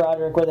Matthew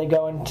Broderick where they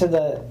go into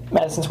the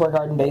Madison Square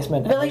Garden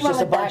basement. Really? There's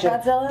just a bunch of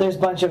Godzilla? There's a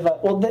bunch of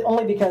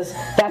only because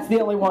that's the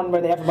only one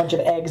where they have a bunch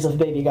of eggs of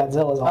baby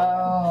Godzillas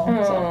on.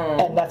 Oh.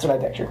 So, and that's what I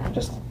pictured.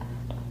 Just.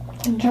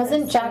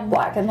 Wasn't Jack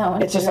Black in that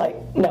one? It's just like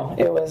no.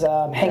 It was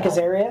Hank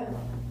Azaria.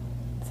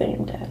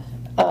 Same death.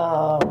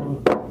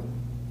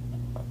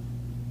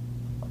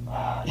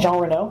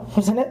 Jean Reno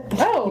was in it.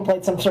 Oh. He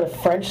played some sort of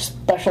French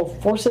special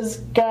forces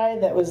guy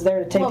that was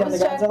there to take down the Godzilla.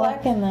 What was Jack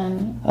Black in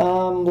then?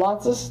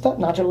 Lots of stuff.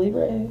 Nacho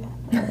Libre.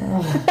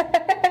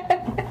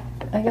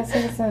 I guess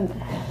it isn't.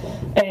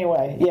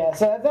 Anyway, yeah.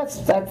 So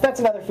that's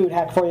another food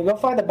hack for you. Go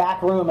find the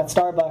back room at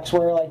Starbucks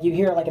where like you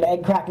hear like an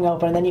egg cracking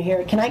open, and then you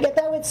hear, "Can I get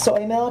that with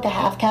soy milk, a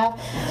half cap?"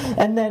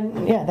 And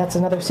then that's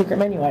another secret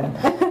menu item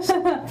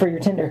for your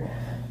Tinder.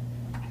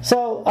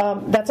 So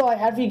that's all I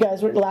had for you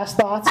guys. Last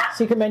thoughts,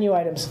 secret menu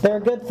items. They're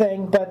a good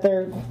thing, but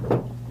they're a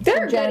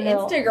good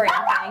Instagram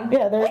thing.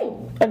 Yeah, they're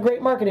a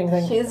great marketing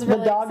thing. She's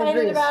really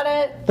excited about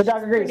it. The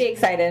dog agrees. Pretty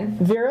excited.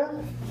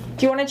 Vera?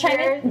 Do you want to chime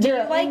in? Do you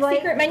like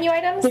secret menu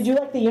items? Did you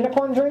like the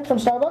unicorn drink from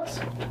Starbucks?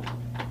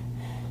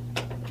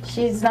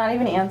 She's not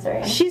even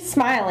answering. She's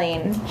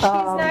smiling. She's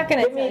not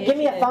going to give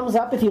me a thumbs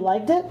up if you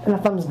liked it, and a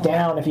thumbs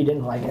down if you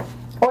didn't like it.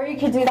 Or you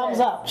could do thumbs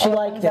up. She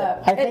liked it.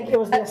 I think it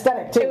was the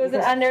aesthetic too. It was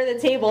an under the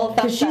table thumbs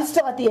up. Because she's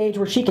still at the age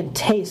where she can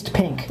taste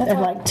pink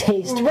and like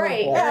taste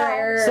purple.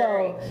 Right.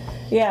 So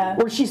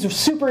where she's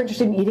super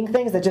interested in eating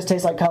things that just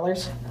taste like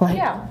colors.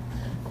 Like,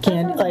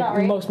 candy,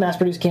 like most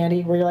mass-produced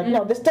candy, where you're like,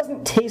 no, this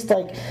doesn't taste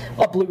like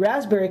a blue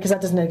raspberry because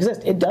that doesn't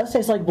exist. It does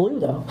taste like blue,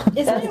 though.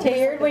 Isn't it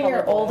weird when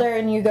you're older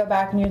and you go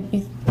back and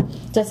you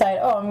decide,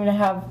 oh, I'm going to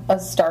have a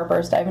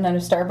Starburst. I haven't had a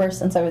Starburst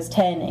since I was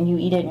 10, and you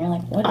eat it and you're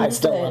like, what is this? I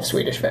still love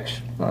Swedish Fish.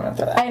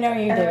 I know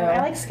you do.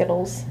 I like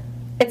Skittles.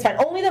 It's fine.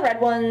 Only the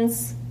red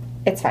ones.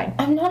 It's fine.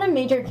 I'm not a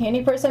major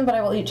candy person, but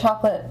I will eat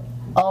chocolate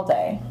all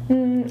day.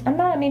 I'm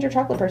not a major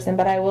chocolate person,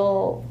 but I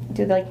will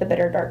do the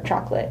bitter dark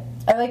chocolate.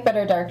 I like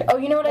bitter dark. Oh,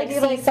 you know what I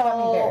do? Like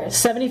gummy bears.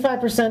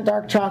 75%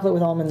 dark chocolate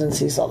with almonds and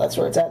sea salt. That's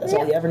where it's at. That's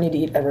all you ever need to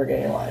eat ever again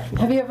in your life.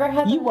 Have you ever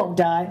had? You won't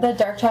die. The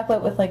dark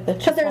chocolate with like the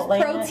because there's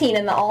protein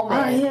in the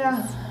almonds.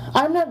 Yeah.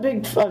 I'm not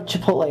big of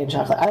Chipotle and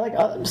chocolate. I like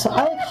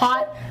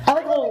hot. I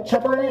like a little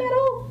pepper in it.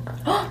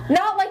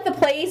 Not like the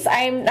place.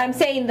 I'm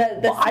saying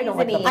the seasoning. I don't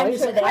like the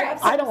place.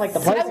 I don't like the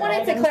place. I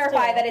wanted to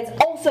clarify that it's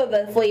also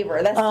the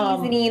flavor, the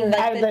seasoning,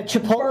 like the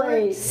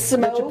Chipotle,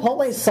 smoked. the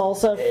Chipotle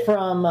salsa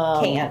from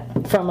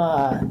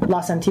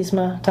La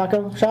Santísima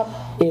Taco Shop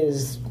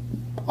is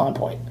on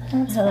point.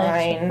 That's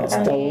fine. It's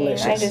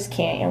delicious. I just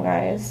can't, you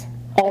guys.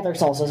 All their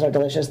salsas are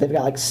delicious. They've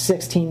got like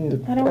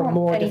 16 or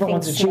more different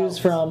ones to choose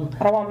from.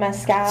 I don't want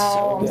mezcal.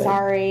 So I'm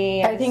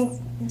sorry. I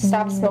think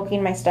stop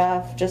smoking my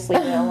stuff. Just leave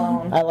it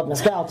alone. I love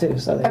mezcal too.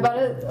 So I bought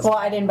it. Well,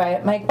 I didn't buy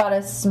it. Mike bought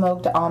a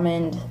smoked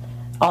almond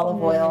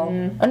olive oil.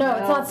 Oh no,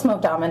 it's not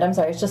smoked almond. I'm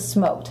sorry, it's just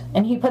smoked,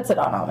 and he puts it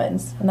on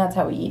almonds, and that's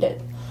how we eat it.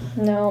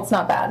 No, it's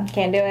not bad.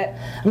 Can't do it.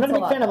 I'm not a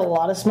big fan of a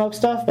lot of smoked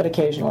stuff, but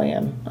occasionally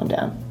I'm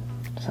down.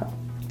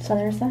 So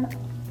there's that.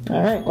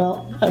 All right.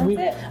 Well,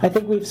 I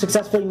think we've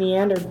successfully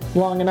meandered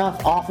long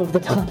enough off of the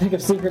topic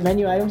of secret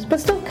menu items, but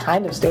still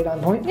kind of stayed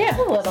on point. Yeah,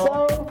 a little.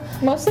 So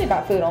mostly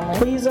about food only.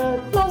 Please,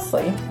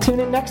 mostly tune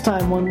in next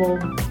time when we'll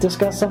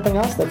discuss something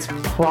else that's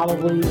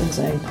probably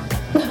insane.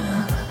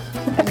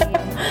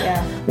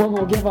 Yeah. When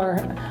we'll give our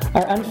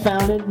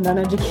unfounded and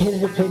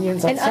uneducated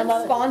opinions on and some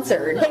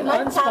unsponsored. Hey,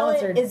 my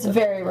palate is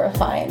very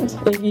refined.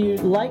 If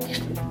you'd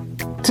like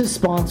to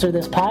sponsor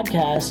this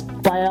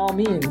podcast, by all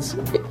means,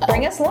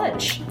 bring us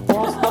lunch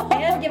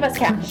and give us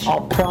cash.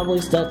 I'll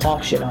probably still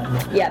talk shit on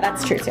you. Yeah,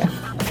 that's true too.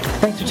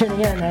 Thanks for tuning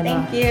in, and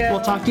Thank you.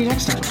 We'll talk to you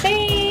next time.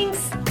 Thanks.